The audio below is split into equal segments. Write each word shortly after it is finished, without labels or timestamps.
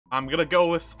I'm gonna go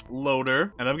with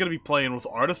loader, and I'm gonna be playing with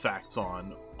artifacts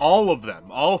on. All of them.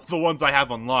 All of the ones I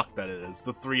have unlocked, that is.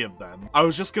 The 3 of them. I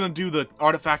was just gonna do the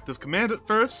artifact of command at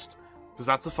first, because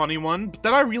that's a funny one, but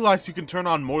then I realized you can turn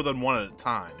on more than one at a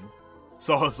time.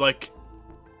 So I was like,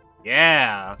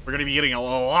 yeah, we're gonna be getting a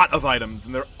lot of items,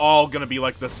 and they're all gonna be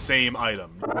like the same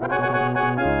item.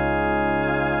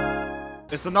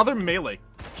 It's another melee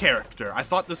character. I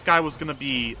thought this guy was gonna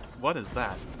be... What is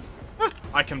that?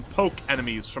 I can poke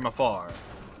enemies from afar.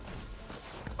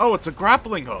 Oh, it's a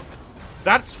grappling hook.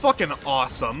 That's fucking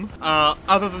awesome.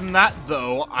 Other than that,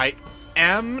 though, I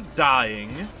am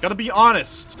dying. Gotta be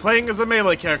honest, playing as a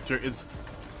melee character is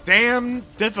damn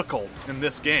difficult in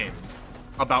this game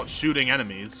about shooting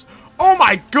enemies. Oh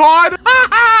my god!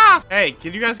 Hey,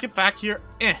 can you guys get back here?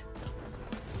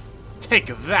 Take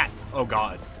that. Oh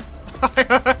god.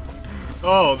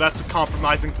 Oh, that's a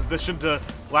compromising position to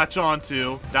latch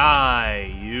onto.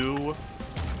 Die, you.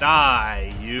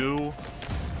 Die, you.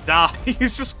 Die.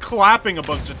 He's just clapping a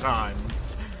bunch of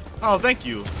times. Oh, thank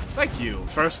you. Thank you.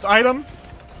 First item.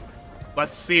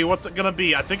 Let's see, what's it gonna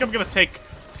be? I think I'm gonna take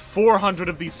 400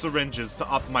 of these syringes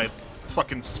to up my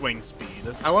fucking swing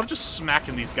speed. I love just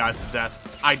smacking these guys to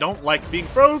death. I don't like being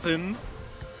frozen.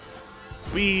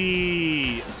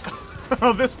 Whee!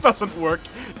 Oh, this doesn't work.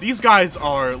 These guys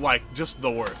are, like, just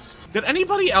the worst. Did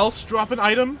anybody else drop an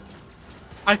item?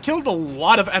 I killed a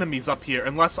lot of enemies up here,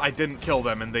 unless I didn't kill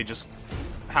them and they just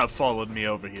have followed me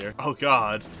over here. Oh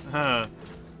god.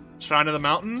 Shrine of the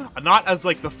Mountain? Not as,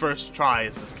 like, the first try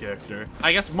as this character.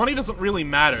 I guess money doesn't really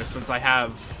matter since I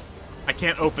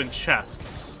can't open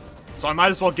chests. So I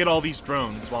might as well get all these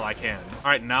drones while I can.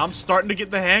 Alright, now I'm starting to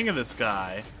get the hang of this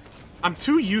guy. I'm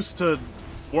too used to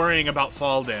worrying about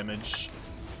fall damage.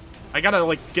 I gotta,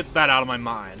 like, get that out of my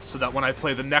mind so that when I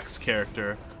play the next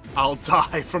character, I'll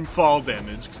die from fall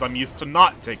damage, because I'm used to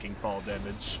not taking fall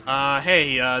damage.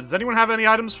 Hey, does anyone have any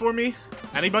items for me?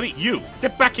 Anybody? You!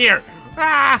 Get back here!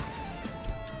 Ah!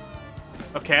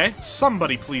 Okay,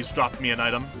 somebody please drop me an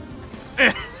item.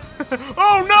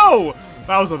 Oh no!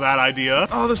 That was a bad idea.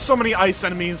 Oh, there's so many ice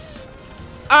enemies.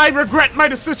 I regret my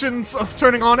decisions of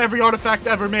turning on every artifact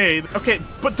ever made. Okay,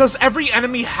 but does every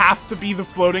enemy have to be the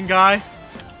floating guy?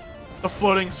 The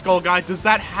floating skull guy? Does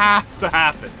that have to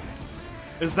happen?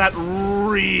 Is that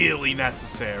really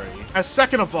necessary? And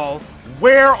second of all,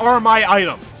 where are my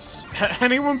items?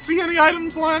 Anyone see any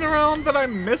items lying around that I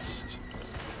missed?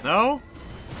 No?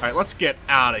 Alright, let's get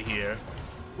out of here.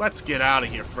 Let's get out of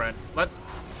here, friend.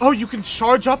 Oh, you can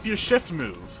charge up your shift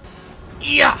move.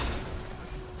 Yeah!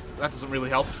 That doesn't really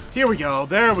help. Here we go.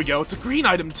 There we go. It's a green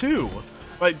item, too.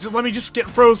 Like, let me just get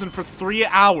frozen for 3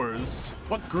 hours.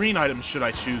 What green items should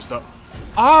I choose, though?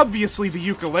 Obviously the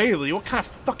ukulele. What kind of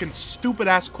fucking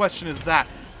stupid-ass question is that?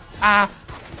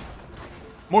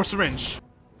 More syringe.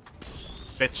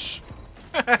 Bitch.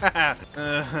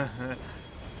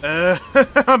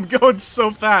 I'm going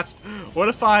so fast. What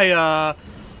if I,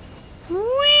 Whee!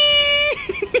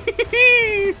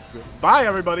 Bye,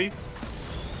 everybody.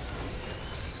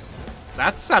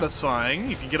 That's satisfying.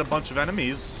 You can get a bunch of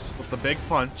enemies with a big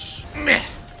punch. Meh.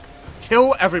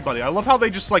 Kill everybody. I love how they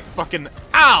just, like, fucking...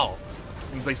 Ow!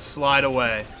 And they slide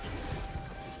away.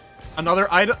 Another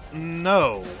item?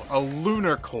 No. A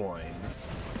lunar coin.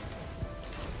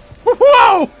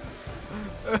 Whoa!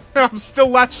 I'm still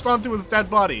latched onto his dead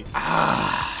body.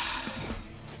 I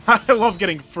love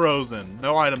getting frozen.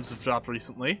 No items have dropped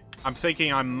recently. I'm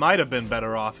thinking I might have been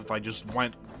better off if I just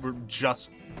went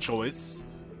just choice.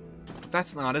 But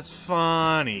that's not as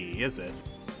funny, is it?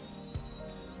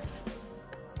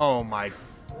 Oh my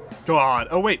god.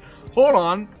 Oh wait, hold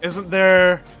on. Isn't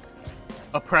there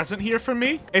a present here for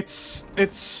me? It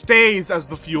stays as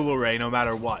the fuel array no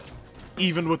matter what.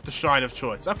 Even with the Shrine of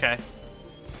Choice. Okay.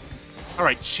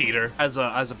 Alright, cheater. As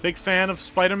a big fan of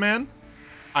Spider-Man,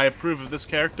 I approve of this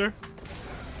character.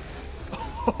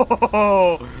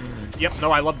 Oh, yep,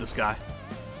 no, I love this guy.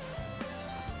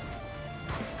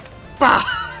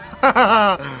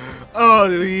 Oh,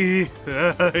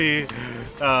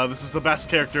 this is the best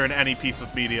character in any piece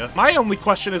of media. My only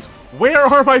question is, where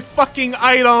are my fucking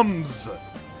items?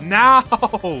 Now!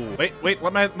 Wait,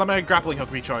 let my grappling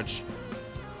hook recharge.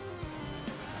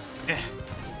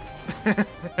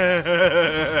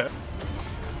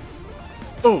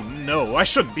 Oh no, I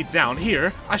shouldn't be down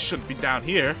here. I shouldn't be down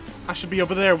here. I should be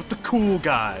over there with the cool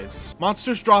guys.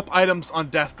 Monsters drop items on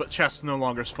death, but chests no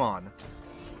longer spawn.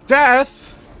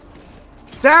 Death!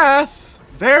 Death!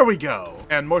 There we go.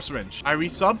 And more syringe. I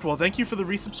resubbed? Well, thank you for the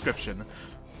resubscription.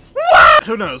 What?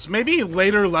 Who knows? Maybe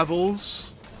later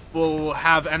levels will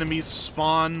have enemies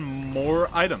spawn more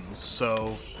items,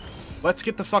 so Let's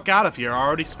get the fuck out of here. I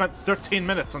already spent 13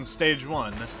 minutes on stage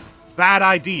 1. Bad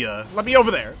idea. Let me over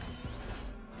there.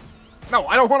 No,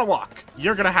 I don't want to walk.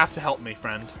 You're gonna have to help me,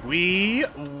 friend. We,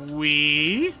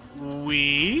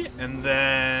 and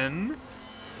then...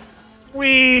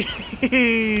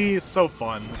 So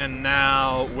fun. And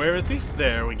now, where is he?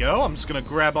 There we go. I'm just gonna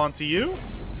grab onto you.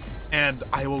 And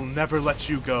I will never let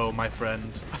you go, my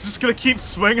friend. I'm just gonna keep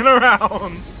swinging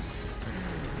around.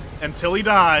 Until he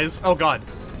dies. Oh, God.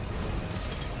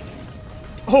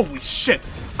 Holy shit.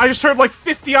 I just heard like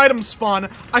 50 items spawn.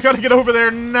 I gotta get over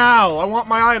there now. I want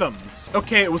my items.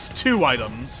 Okay, it was 2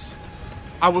 items.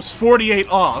 I was 48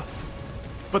 off.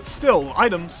 But still,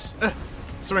 items.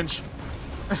 Syringe.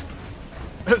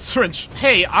 Syringe.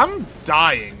 Hey, I'm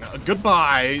dying.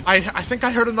 Goodbye. I think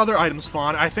I heard another item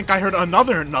spawn. I think I heard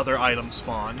another item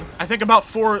spawn. I think about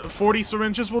 40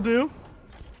 syringes will do.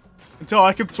 Until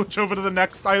I can switch over to the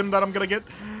next item that I'm gonna get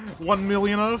 1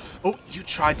 million of. Oh, you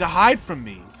tried to hide from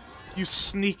me. You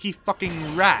sneaky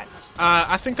fucking rat.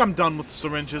 I think I'm done with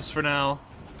syringes for now.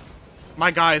 My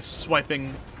guy's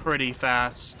swiping pretty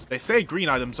fast. They say green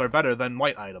items are better than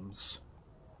white items.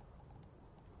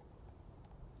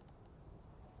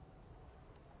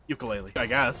 Ukulele, I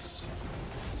guess.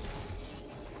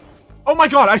 Oh my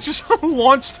god, I just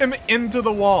launched him into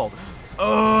the wall.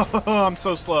 I'm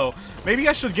so slow. Maybe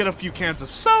I should get a few cans of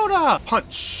soda.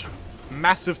 Punch.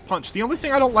 Massive punch. The only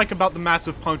thing I don't like about the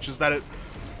massive punch is that it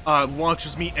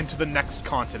launches me into the next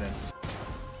continent.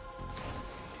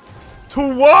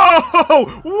 Whoa!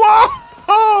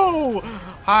 Whoa!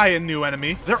 Hi, a new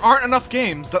enemy. There aren't enough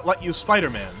games that let you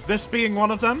Spider-Man. This being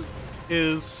one of them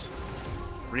is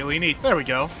really neat. There we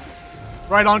go.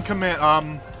 Right on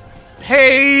command.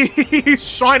 Hey,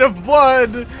 Shrine of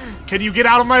Blood! Can you get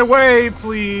out of my way,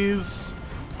 please?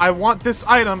 I want this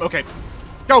item. Okay.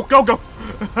 Go, go, go!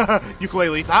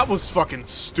 Ukulele. That was fucking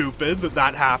stupid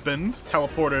that happened.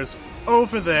 Teleporter's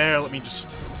over there. Let me just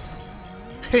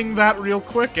ping that real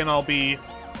quick and I'll be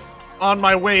on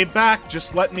my way back.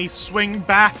 Just let me swing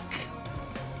back.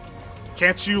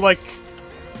 Can't you, like,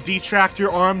 detract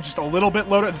your arm just a little bit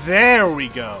lower? There we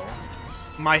go.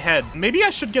 My head. Maybe I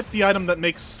should get the item that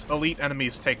makes elite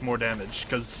enemies take more damage,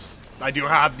 because I do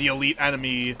have the elite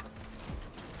enemy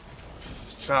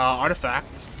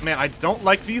artifact. Man, I don't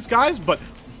like these guys, but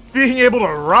being able to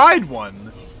ride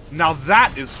one, now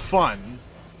that is fun.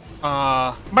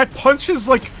 My punches,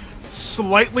 like,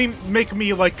 slightly make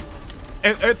me, like,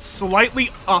 it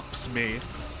slightly ups me.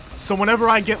 So whenever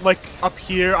I get, like, up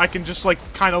here, I can just, like,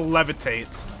 kind of levitate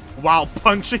while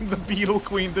punching the Beetle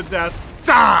Queen to death.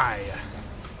 Die!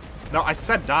 No, I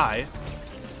said die.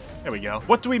 There we go.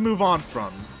 What do we move on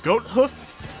from? Goat hoof?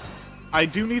 I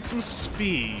do need some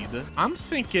speed. I'm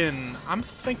thinking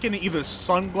either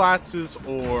sunglasses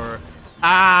or...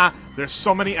 there's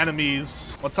so many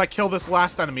enemies. Once I kill this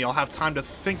last enemy, I'll have time to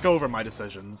think over my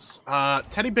decisions.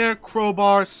 Teddy bear,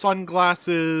 crowbar,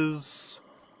 sunglasses...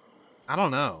 I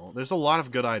don't know. There's a lot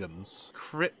of good items.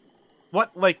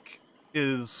 What, like,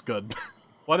 is good?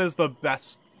 What is the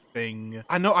best thing?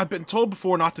 I know I've been told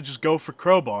before not to just go for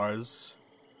crowbars,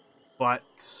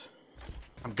 but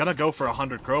I'm gonna go for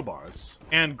 100 crowbars.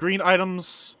 And green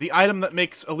items, the item that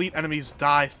makes elite enemies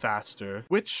die faster.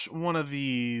 Which one of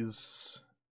these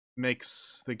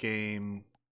makes the game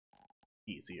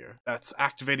easier? That's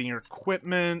activating your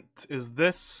equipment. Is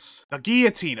this the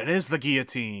guillotine? It is the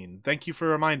guillotine. Thank you for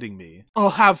reminding me.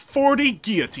 I'll have 40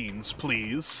 guillotines,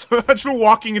 please. Imagine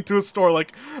walking into a store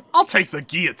like, I'll take the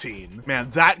guillotine.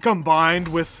 Man, that combined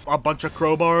with a bunch of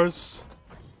crowbars,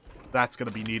 that's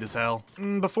gonna be neat as hell.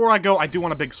 Before I go, I do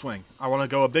want a big swing. I want to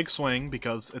go a big swing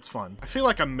because it's fun. I feel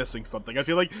like I'm missing something. I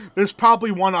feel like there's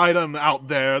probably one item out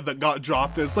there that got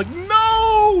dropped and it's like,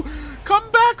 no! Come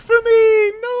back for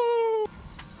me! No!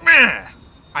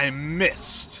 I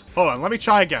missed. Hold on, let me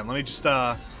try again. Let me just,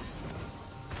 Oh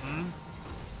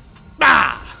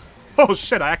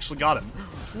shit, I actually got him.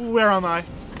 Where am I?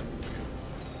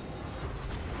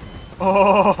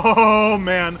 Oh,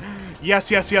 man.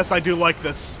 Yes, yes, yes, I do like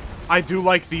this. I do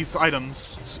like these items.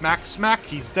 Smack, smack,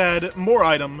 he's dead. More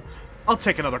item. I'll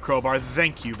take another crowbar,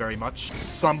 thank you very much.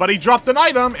 Somebody dropped an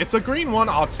item. It's a green one.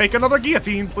 I'll take another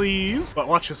guillotine, please. But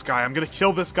watch this guy. I'm gonna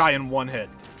kill this guy in one hit.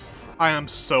 I am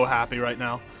so happy right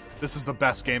now. This is the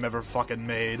best game ever fucking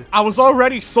made. I was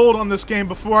already sold on this game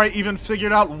before I even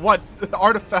figured out what the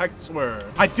artifacts were.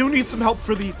 I do need some help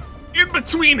for the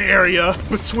in-between area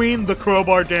between the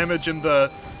crowbar damage and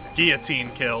the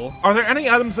guillotine kill. Are there any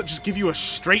items that just give you a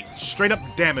straight up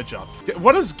damage up?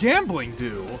 What does gambling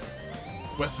do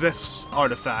with this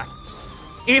artifact?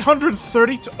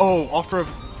 832. Oh, offer of...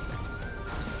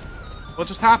 What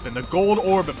just happened? A gold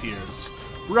orb appears.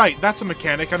 Right, that's a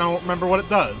mechanic, and I don't remember what it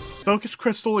does. Focus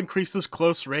Crystal increases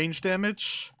close range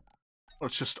damage.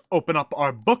 Let's just open up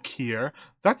our book here.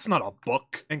 That's not a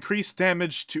book. Increase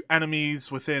damage to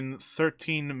enemies within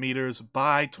 13 meters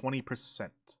by 20%.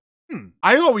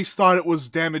 I always thought it was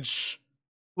damage,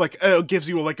 like, it gives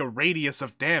you, like, a radius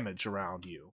of damage around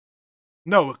you.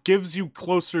 No, it gives you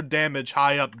closer damage,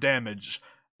 high up damage.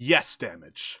 Yes,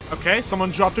 damage. Okay, someone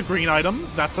dropped a green item.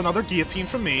 That's another guillotine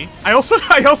from me. I also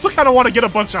kind of want to get a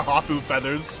bunch of Hapu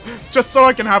feathers, just so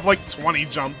I can have like 20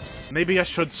 jumps. Maybe I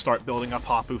should start building up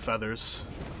Hapu feathers.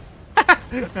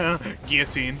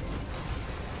 Guillotine.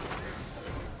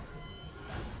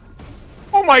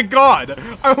 Oh my god!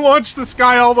 I launched this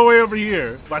guy all the way over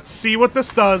here. Let's see what this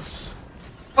does.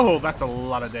 Oh, that's a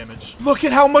lot of damage. Look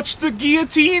at how much the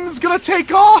guillotine's gonna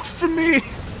take off from me!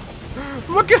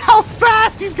 Look at how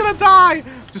fast he's gonna die!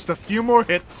 Just a few more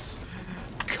hits.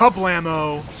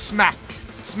 Kablamo. Smack.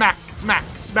 Smack. Smack.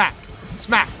 Smack.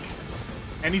 Smack.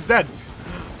 And he's dead.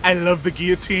 I love the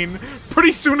guillotine.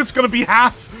 Pretty soon it's gonna be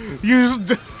half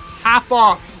used. Half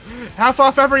off. Half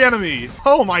off every enemy.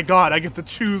 Oh my god, I get to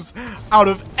choose out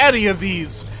of any of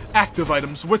these active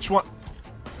items. Which one?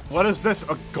 What is this?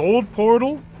 A gold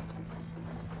portal?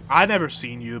 I've never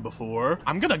seen you before.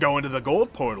 I'm gonna go into the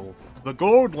gold portal. The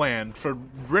gold land for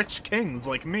rich kings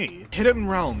like me. Hidden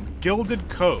Realm, Gilded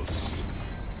Coast.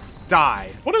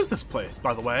 Die. What is this place,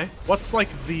 by the way? What's like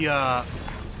the,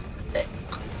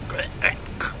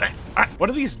 What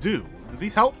do these do? Do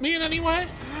these help me in any way?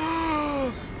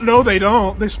 No, they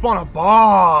don't. They spawn a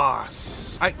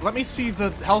boss. Let me see the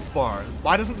health bar.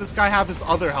 Why doesn't this guy have his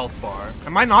other health bar?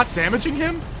 Am I not damaging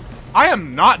him? I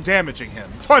am not damaging him.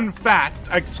 Fun fact.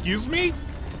 Excuse me?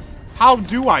 How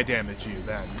do I damage you,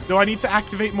 then? Do I need to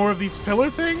activate more of these pillar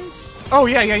things? Oh,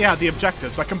 yeah, the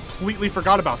objectives. I completely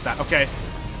forgot about that. Okay.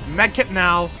 Medkit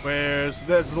now. This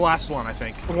is the last one, I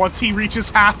think. Once he reaches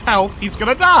half health, he's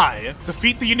gonna die.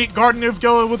 Defeat the unique Garden of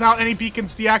Gila without any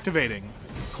beacons deactivating.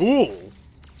 Cool.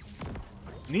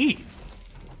 Neat.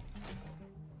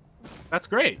 That's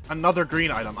great. Another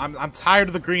green item. I'm tired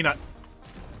of the green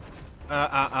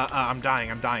I'm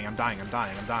dying.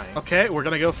 Okay, we're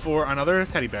gonna go for another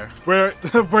teddy bear. We're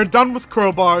done with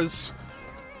crowbars.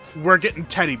 We're getting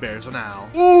teddy bears now.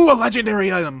 Ooh, a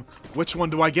legendary item. Which one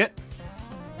do I get?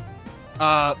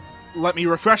 Let me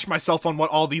refresh myself on what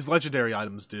all these legendary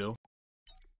items do.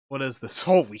 What is this?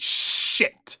 Holy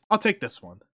shit. I'll take this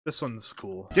one. This one's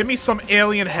cool. Give me some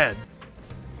alien head.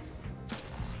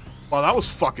 Wow, that was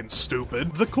fucking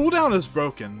stupid. The cooldown is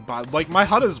broken, but, like, my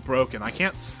HUD is broken. I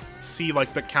can't see,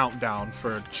 like, the countdown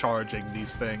for charging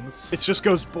these things. It just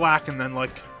goes black and then,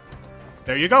 like,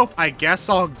 there you go. I guess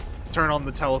I'll turn on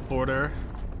the teleporter.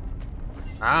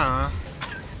 I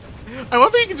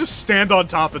love that you can just stand on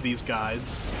top of these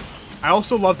guys. I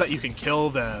also love that you can kill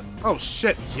them. Oh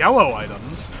shit, yellow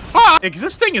items. Ah!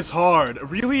 Existing is hard.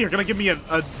 Really? You're gonna give me an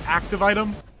active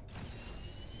item?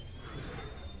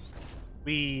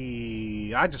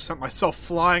 I just sent myself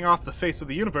flying off the face of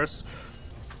the universe.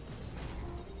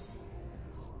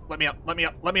 Let me up.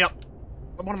 What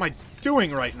am I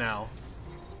doing right now?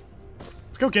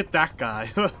 Let's go get that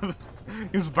guy.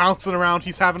 He's bouncing around,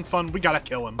 he's having fun, we gotta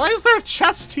kill him. Why is there a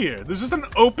chest here? There's just an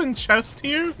open chest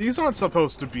here? These aren't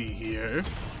supposed to be here.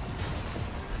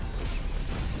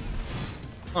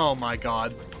 Oh my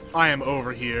god. I am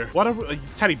over here. What a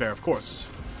teddy bear, of course.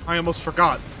 I almost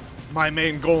forgot. My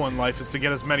main goal in life is to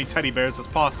get as many teddy bears as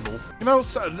possible. You know,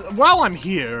 so, while I'm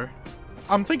here,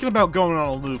 I'm thinking about going on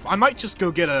a loop. I might just go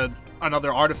get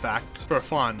another artifact for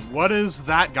fun. What is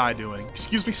that guy doing?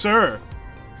 Excuse me, sir.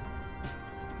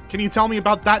 Can you tell me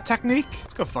about that technique?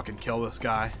 Let's go fucking kill this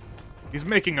guy. He's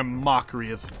making a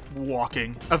mockery of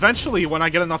walking. Eventually, when I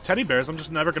get enough teddy bears, I'm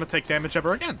just never gonna take damage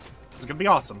ever again. It's gonna be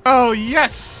awesome. Oh,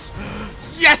 yes!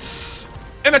 Yes!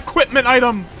 An equipment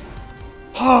item!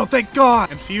 Oh, thank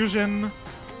God! Infusion.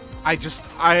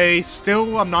 I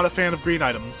still am not a fan of green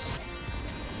items.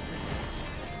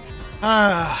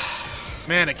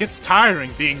 Man, it gets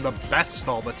tiring being the best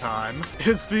all the time.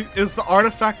 Is the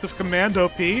artifact of command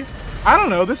OP? I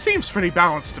don't know, this seems pretty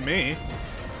balanced to me.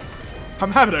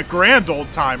 I'm having a grand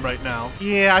old time right now.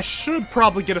 Yeah, I should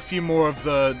probably get a few more of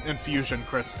the infusion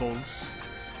crystals.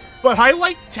 But I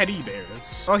like teddy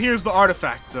bears. Oh, here's the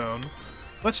artifact zone.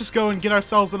 Let's just go and get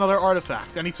ourselves another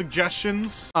artifact. Any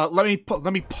suggestions? Let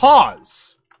me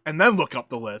pause and then look up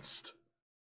the list.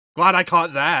 Glad I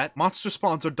caught that. Monster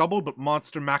spawns are doubled, but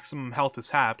monster maximum health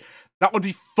is halved. That would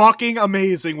be fucking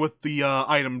amazing with the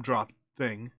item drop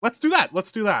thing. Let's do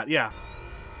that, yeah.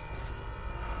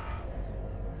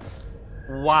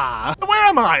 Wow. Where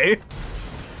am I?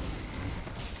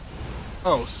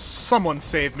 Oh, someone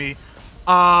save me.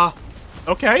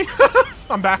 Okay.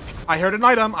 I'm back. I heard an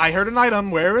item. I heard an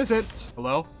item. Where is it?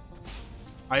 Hello?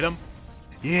 Item?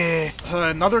 Yeah.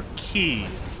 Another key.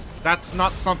 That's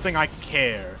not something I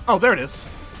care. Oh, there it is.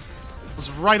 It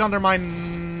was right under my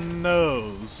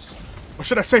nose. Or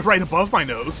should I say right above my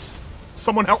nose?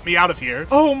 Someone help me out of here.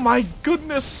 Oh my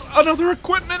goodness. Another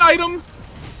equipment item.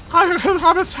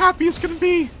 I'm as happy as can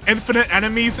be. Infinite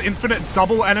enemies, infinite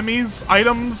double enemies,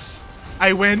 items.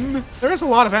 I win. There is a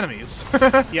lot of enemies.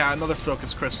 Yeah, another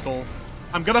focus crystal.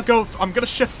 I'm gonna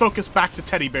shift focus back to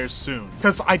teddy bears soon.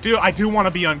 Because I do want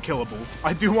to be unkillable.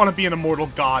 I do want to be an immortal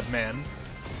god, man.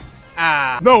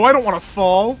 Ah. No, I don't want to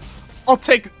fall. I'll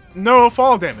take no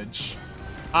fall damage.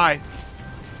 I'm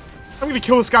gonna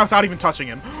kill this guy without even touching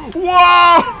him.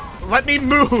 Whoa! Let me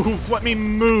move. Let me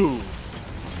move.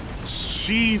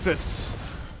 Jesus.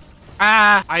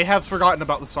 Ah, I have forgotten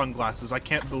about the sunglasses. I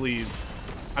can't believe.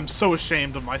 I'm so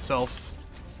ashamed of myself.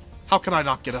 How can I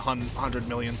not get 100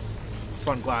 million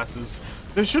sunglasses?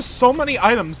 There's just so many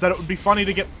items that it would be funny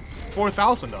to get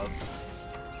 4,000 of.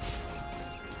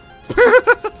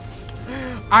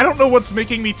 I don't know what's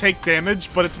making me take damage,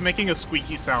 but it's making a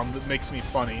squeaky sound that makes me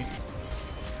funny.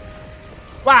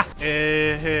 Wah!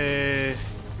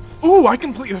 Ooh, I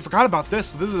completely forgot about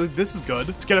this. This is good.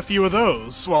 Let's get a few of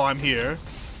those while I'm here.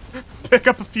 Pick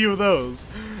up a few of those.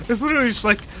 It's literally just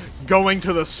like going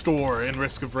to the store in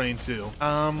Risk of Rain 2.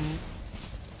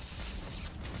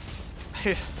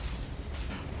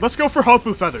 Let's go for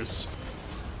Hopu feathers.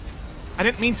 I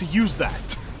didn't mean to use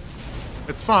that.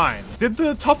 It's fine. Did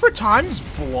the tougher times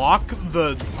block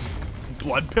the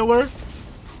blood pillar?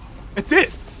 It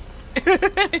did.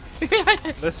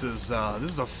 This is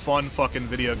a fun fucking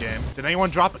video game. Did anyone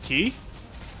drop a key?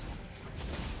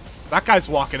 That guy's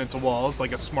walking into walls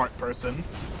like a smart person.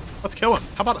 Let's kill him.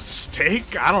 How about a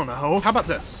steak? I don't know. How about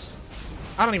this?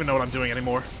 I don't even know what I'm doing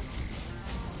anymore.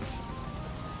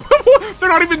 They're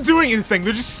not even doing anything.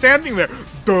 They're just standing there.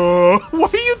 Duh.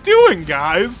 What are you doing,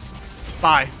 guys?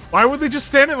 Bye. Why were they just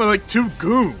standing there like two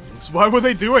goons? Why were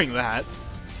they doing that?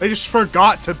 They just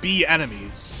forgot to be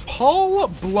enemies. Paul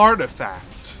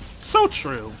Blartifact. So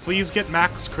true. Please get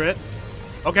max crit.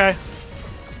 Okay.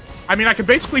 I mean, I can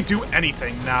basically do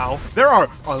anything now. There are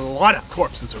a lot of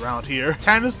corpses around here.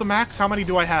 10 is the max. How many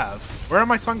do I have? Where are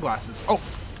my sunglasses? Oh,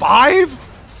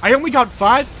 5? I only got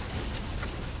 5?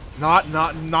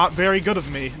 Not very good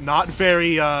of me. Not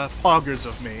very, poggers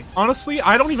of me. Honestly,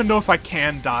 I don't even know if I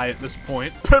can die at this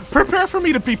point. Prepare for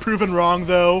me to be proven wrong,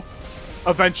 though.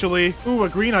 Eventually. Ooh, a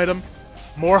green item.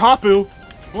 More Hapu.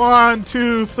 1,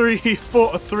 2, 3,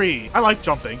 4, 3. I like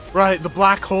jumping. Right, the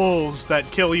black holes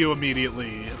that kill you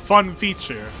immediately. Fun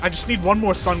feature. I just need one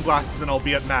more sunglasses and I'll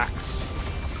be at max.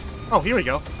 Oh, here we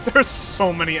go. There's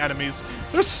so many enemies.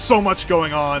 There's so much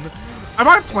going on. Am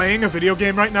I playing a video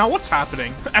game right now? What's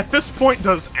happening? At this point,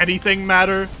 does anything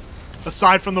matter?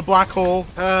 Aside from the black hole?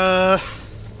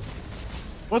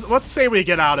 Let's say we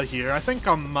get out of here. I think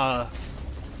I'm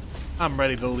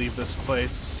ready to leave this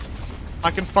place. I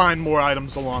can find more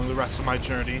items along the rest of my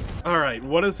journey. Alright,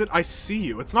 what is it? I see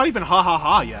you. It's not even ha ha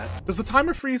ha yet. Does the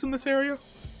timer freeze in this area?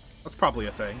 That's probably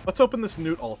a thing. Let's open this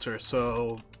Newt altar,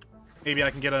 so maybe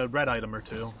I can get a red item or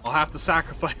two. I'll have to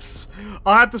sacrifice.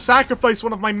 I'll have to sacrifice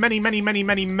one of my many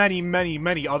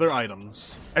other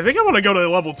items. I think I want to go to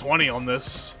level 20 on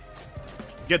this.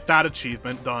 Get that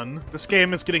achievement done. This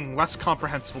game is getting less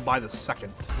comprehensible by the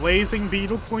second. Blazing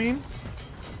Beetle Queen.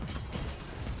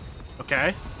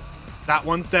 Okay. That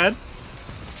one's dead.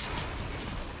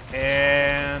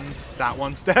 And that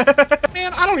one's dead.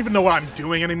 Man, I don't even know what I'm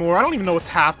doing anymore. I don't even know what's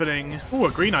happening. Ooh,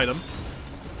 a green item.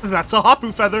 That's a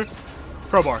Hapu feather.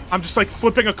 Crowbar. I'm just like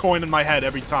flipping a coin in my head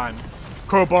every time.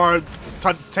 Crowbar,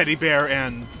 teddy bear,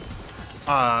 and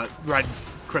red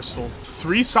crystal.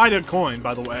 3-sided coin,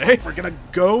 by the way. We're gonna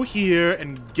go here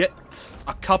and get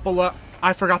a couple of...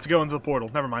 I forgot to go into the portal.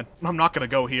 Never mind. I'm not gonna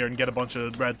go here and get a bunch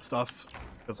of red stuff.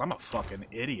 Because I'm a fucking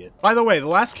idiot. By the way, the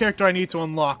last character I need to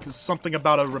unlock is something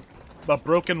about a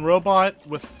broken robot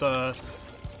with the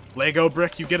Lego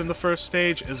brick you get in the first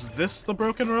stage. Is this the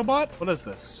broken robot? What is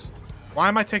this? Why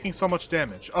am I taking so much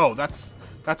damage? Oh, that's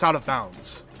out of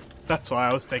bounds. That's why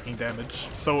I was taking damage.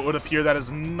 So it would appear that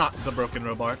is not the broken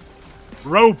robot.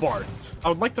 Robart. I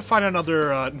would like to find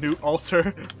another Newt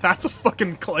altar. That's a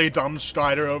fucking Clay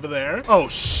Dumbstrider over there. Oh,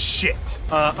 shit.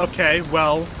 Okay,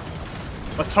 well...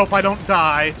 let's hope I don't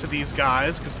die to these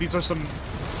guys, because these are some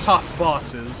tough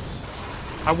bosses.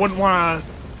 I wouldn't want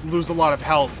to lose a lot of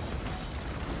health.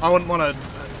 I wouldn't want to...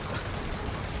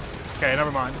 Okay,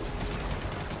 never mind.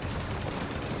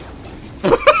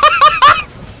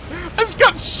 just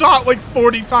got shot like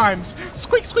 40 times.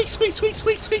 Squeak, squeak, squeak, squeak,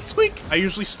 squeak, squeak, squeak. I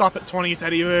usually stop at 20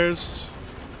 teddy bears.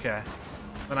 Okay.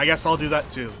 Then I guess I'll do that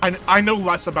too. I know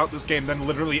less about this game than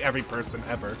literally every person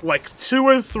ever. Like 2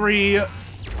 or 3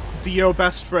 Dio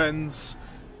best friends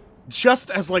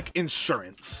just as like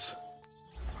insurance.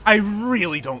 I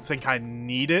really don't think I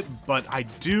need it, but I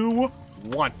do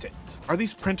want it. Are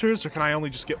these printers or can I only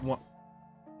just get one?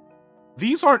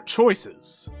 These aren't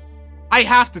choices. I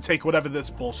have to take whatever this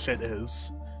bullshit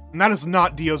is. And that is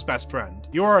not Dio's best friend.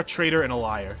 You are a traitor and a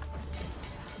liar.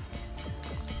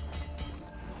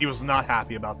 He was not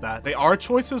happy about that. They are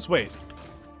choices? Wait.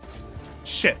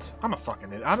 Shit. I'm a fucking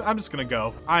idiot. I'm just gonna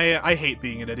go. I hate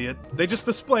being an idiot. They just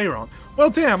display wrong.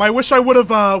 Well, damn, I wish I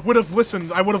would've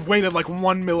listened. I would've waited like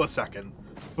 1 millisecond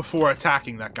before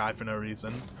attacking that guy for no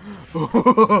reason.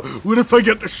 What if I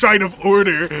get the shine of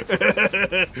order?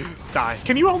 Die.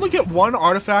 Can you only get 1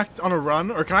 artifact on a run,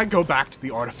 or can I go back to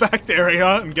the artifact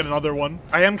area and get another one?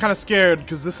 I am kind of scared,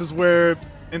 because this is where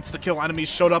insta-kill enemies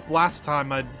showed up last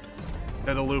time I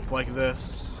did a loop like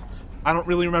this. I don't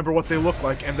really remember what they look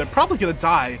like, and they're probably gonna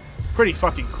die pretty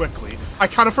fucking quickly. I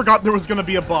kind of forgot there was gonna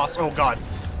be a boss. Oh god.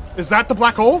 Is that the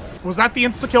black hole? Was that the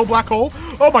insta-kill black hole?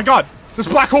 Oh my god! There's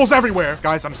black holes everywhere!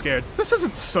 Guys, I'm scared. This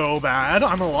isn't so bad.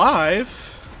 I'm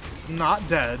alive. Not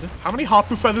dead. How many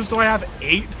Hapu feathers do I have?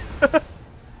 8?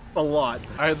 A lot.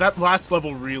 That last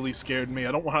level really scared me.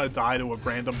 I don't want to die to a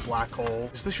random black hole.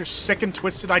 Is this your sick and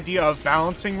twisted idea of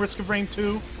balancing Risk of Rain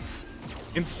 2?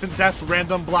 Instant death,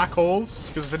 random black holes?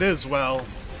 Because if it is, well,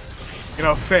 you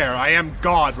know, fair. I am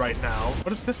God right now.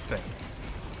 What is this thing?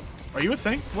 Are you a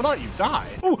thing? What are you? Die.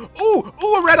 Ooh, ooh,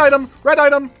 ooh, a red item! Red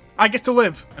item! I get to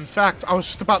live. In fact, I was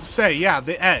just about to say, yeah,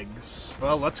 the eggs.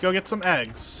 Well, let's go get some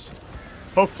eggs.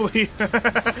 Hopefully,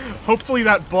 hopefully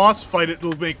that boss fight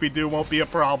it'll make me do won't be a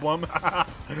problem.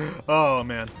 Oh,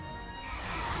 man.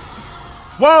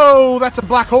 Whoa, that's a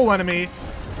black hole enemy.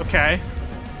 Okay.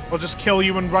 We'll just kill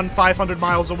you and run 500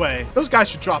 miles away. Those guys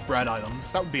should drop red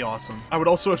items. That would be awesome. I would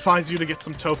also advise you to get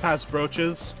some topaz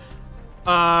brooches.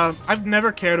 I've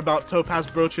never cared about topaz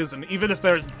brooches, and even if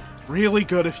they're really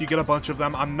good if you get a bunch of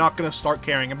them, I'm not gonna start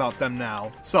caring about them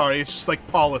now. Sorry, it's just like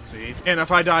policy. And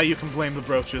if I die, you can blame the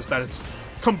brooches. That is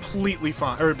completely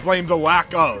fine. Or blame the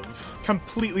lack of.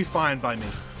 Completely fine by me.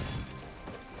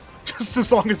 Just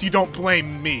as long as you don't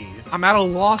blame me. I'm at a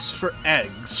loss for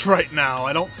eggs right now.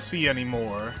 I don't see any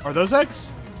more. Are those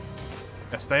eggs?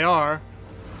 Yes, they are.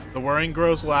 The whirring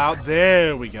grows loud.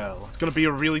 There we go. It's gonna be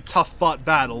a really tough fought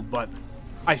battle, but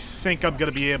I think I'm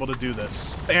gonna be able to do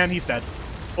this. And he's dead.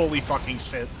 Holy fucking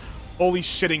shit. Holy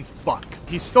shitting fuck.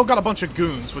 He's still got a bunch of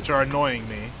goons, which are annoying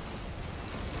me.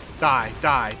 Die,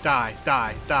 die, die,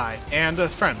 die, die. And a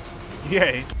friend.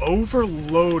 Yay.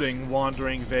 Overloading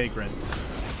Wandering Vagrant.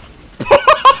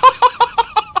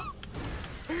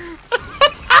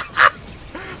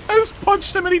 I just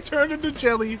punched him and he turned into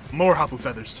jelly. More Hapu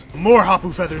feathers. More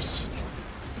Hapu feathers.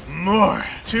 More.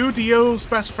 2 Dio's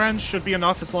best friends should be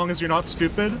enough as long as you're not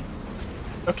stupid.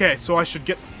 Okay, so I should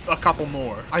get a couple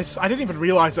more. I didn't even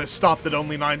realize I stopped at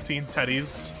only 19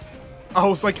 teddies. I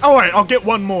was like, alright, I'll get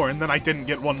 1 more, and then I didn't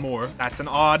get 1 more. That's an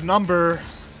odd number.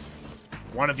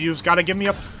 One of you's gotta give me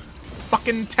a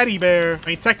fucking teddy bear. I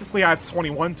mean, technically I have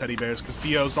 21 teddy bears, because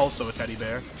Dio's also a teddy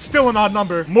bear. Still an odd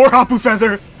number. More Hapu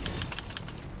feather!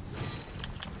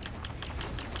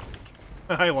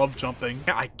 I love jumping.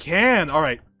 Yeah, I can!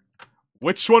 Alright.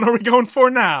 Which one are we going for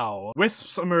now?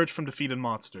 Wisps emerge from defeated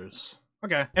monsters.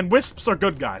 Okay. And wisps are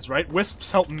good guys, right? Wisps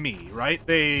help me, right?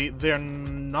 They're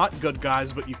not good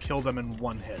guys, but you kill them in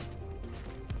 1 hit.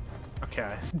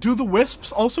 Okay. Do the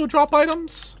wisps also drop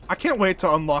items? I can't wait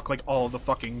to unlock, like, all of the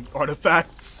fucking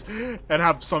artifacts and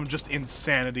have some just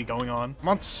insanity going on. I'm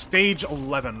on stage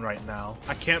 11 right now.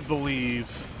 I can't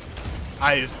believe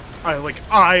I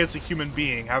as a human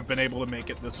being have been able to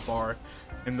make it this far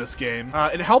in this game.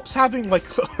 It helps having, like,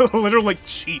 literally, like,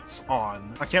 cheats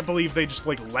on. I can't believe they just,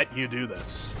 like, let you do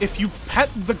this. If you pet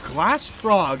the glass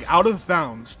frog out of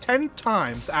bounds 10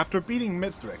 times after beating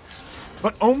Mithrix,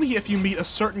 but only if you meet a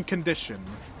certain condition,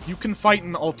 you can fight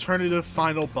an alternative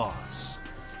final boss.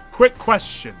 Quick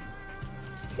question.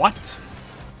 What?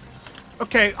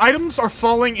 Okay, items are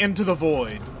falling into the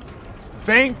void.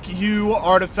 Thank you,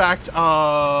 artifact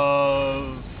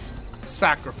of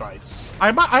sacrifice.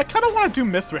 I kind of want to do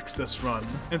Mithrix this run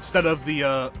instead of the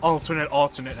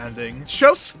alternate ending.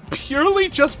 Purely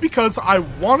because I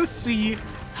want to see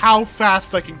how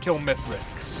fast I can kill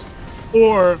Mithrix.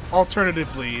 Or,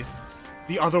 alternatively,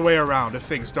 the other way around if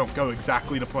things don't go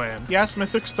exactly to plan. Yes,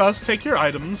 Mithrix does take your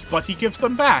items, but he gives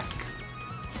them back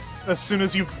as soon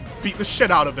as you beat the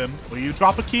shit out of him. Will you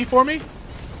drop a key for me?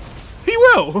 He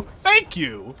will! Thank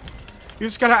you! You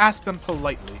just gotta ask them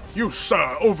politely. You,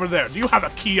 sir, over there, do you have a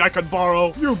key I could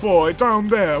borrow? You boy, down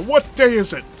there, what day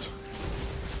is it?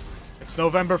 It's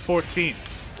November 14th.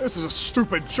 This is a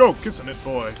stupid joke, isn't it,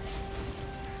 boy?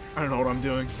 I don't know what I'm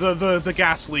doing. The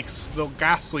gas leaks. The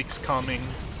gas leak's coming.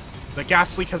 The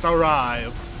gas leak has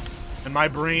arrived. And my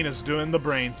brain is doing the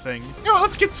brain thing. You know,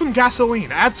 let's get some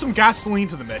gasoline. Add some gasoline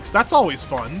to the mix. That's always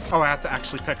fun. Oh, I have to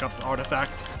actually pick up the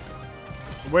artifact.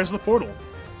 Where's the portal?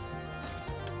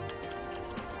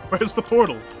 Where's the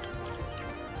portal?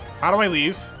 How do I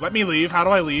leave? Let me leave. How do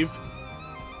I leave?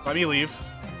 Let me leave.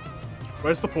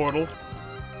 Where's the portal?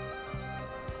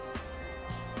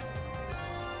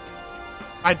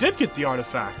 I did get the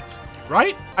artifact,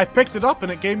 right? I picked it up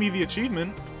and it gave me the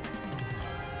achievement.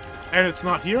 And it's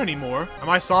not here anymore. Am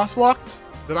I soft-locked?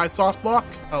 Did I soft-lock?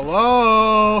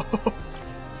 Hello?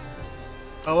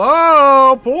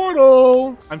 Hello?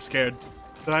 Portal? I'm scared.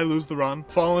 Did I lose the run?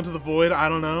 Fall into the void? I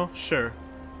don't know. Sure.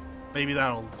 Maybe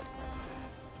that'll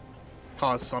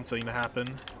cause something to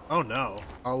happen. Oh no.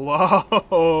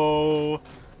 Hello?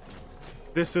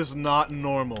 This is not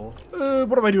normal.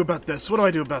 What do I do about this? What do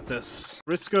I do about this?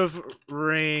 Risk of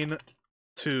rain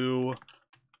to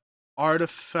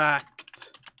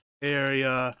artifact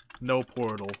area, no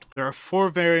portal. There are 4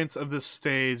 variants of this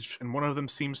stage, and one of them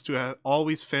seems to have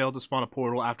always failed to spawn a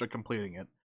portal after completing it.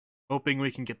 Hoping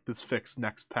we can get this fixed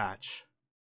next patch.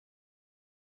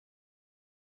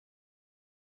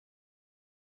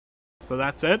 So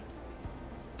that's it?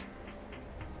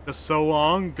 Just so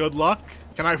long, good luck.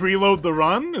 Can I reload the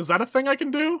run? Is that a thing I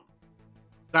can do?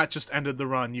 That just ended the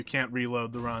run. You can't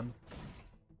reload the run.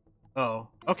 Oh,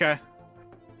 okay.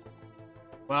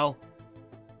 Well,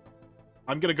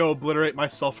 I'm gonna go obliterate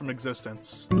myself from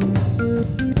existence.